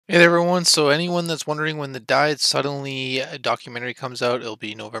Hey there, everyone. So, anyone that's wondering when the Died Suddenly documentary comes out, it'll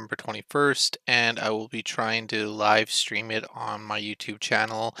be November 21st, and I will be trying to live stream it on my YouTube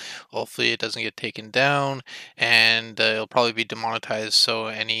channel. Hopefully, it doesn't get taken down, and it'll probably be demonetized. So,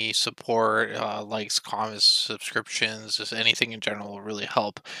 any support, likes, comments, subscriptions, just anything in general will really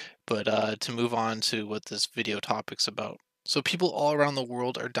help. But to move on to what this video topic's about. So people all around the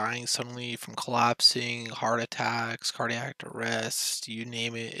world are dying suddenly from collapsing, heart attacks, cardiac arrest, you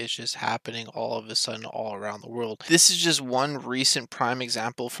name it, it's just happening all of a sudden all around the world. This is just one recent prime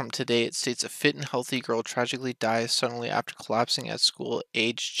example from today. It states a fit and healthy girl tragically dies suddenly after collapsing at school,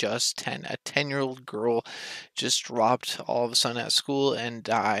 age just 10. A 10-year-old girl just dropped all of a sudden at school and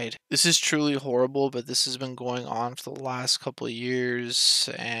died. This is truly horrible, but this has been going on for the last couple of years,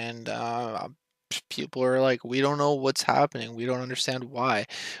 and people are like, we don't know what's happening. We don't understand why.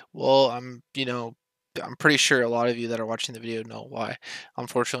 Well, I'm pretty sure a lot of you that are watching the video know why.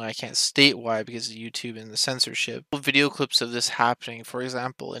 Unfortunately, I can't state why because of YouTube and the censorship. Video clips of this happening. For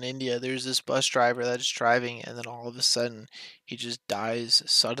example, in India, there's this bus driver that's driving, and then all of a sudden, he just dies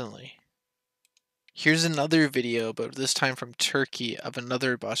suddenly. Here's another video, but this time from Turkey, of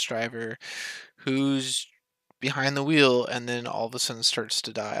another bus driver who's behind the wheel and then all of a sudden starts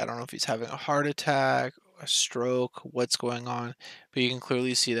to die. I don't know if he's having a heart attack, a stroke, what's going on, but you can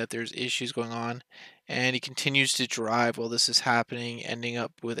clearly see that there's issues going on. And he continues to drive while this is happening, ending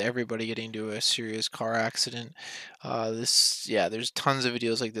up with everybody getting into a serious car accident. Yeah, there's tons of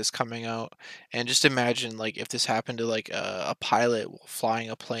videos like this coming out. And just imagine, like, if this happened to like a pilot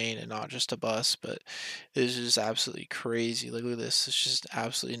flying a plane and not just a bus. But this is just absolutely crazy. Look at this. It's just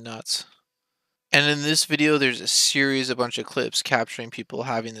absolutely nuts. And in this video, there's a bunch of clips capturing people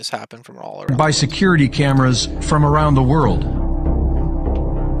having this happen from all around. By security cameras from around the world.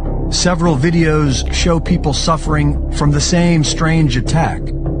 Several videos show people suffering from the same strange attack.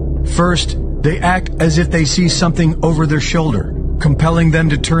 First, they act as if they see something over their shoulder, compelling them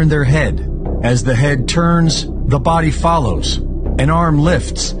to turn their head. As the head turns, the body follows. An arm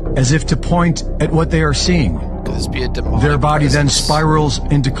lifts, as if to point at what they are seeing. Could this be a demonic Their body then presence? spirals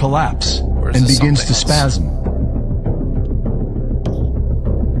into collapse and begins to spasm.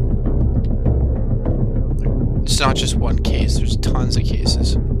 It's not just one case, there's tons of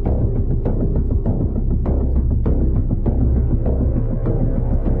cases.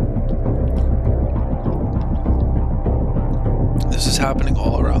 This is happening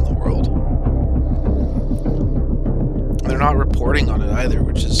all around the world. They're not reporting on it either,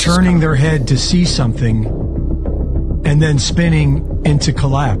 which is turning their head to see something and then spinning into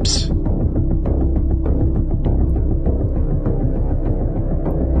collapse.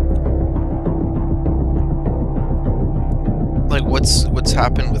 like what's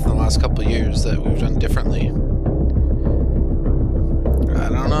happened within the last couple of years that we've done differently. I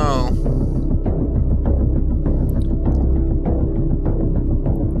don't know.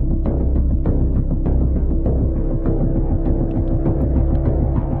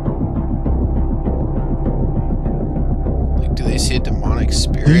 Do they see a demonic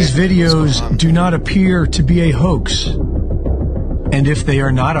spirit? These videos do not appear to be a hoax. And if they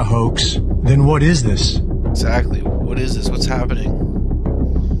are not a hoax, then what is this? Exactly. What is this? What's happening?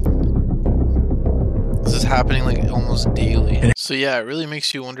 This is happening like almost daily. So yeah, it really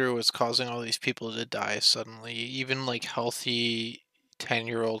makes you wonder what's causing all these people to die suddenly, even like healthy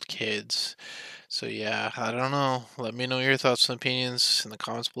 10-year-old kids. So yeah, I don't know. Let me know your thoughts and opinions in the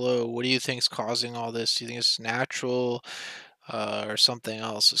comments below. What do you think is causing all this? Do you think it's natural or something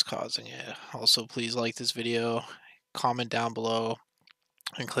else is causing it? Also, please like this video, comment down below,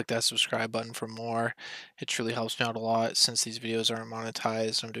 and click that subscribe button for more. It truly helps me out a lot since these videos aren't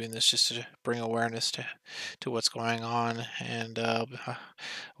monetized. I'm doing this just to bring awareness to what's going on, and I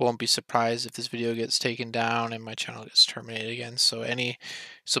won't be surprised if this video gets taken down and my channel gets terminated again. So any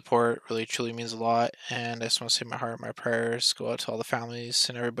support really truly means a lot, and I just want to say my heart and my prayers go out to all the families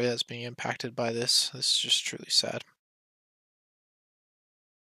and everybody that's being impacted by this. This is just truly sad.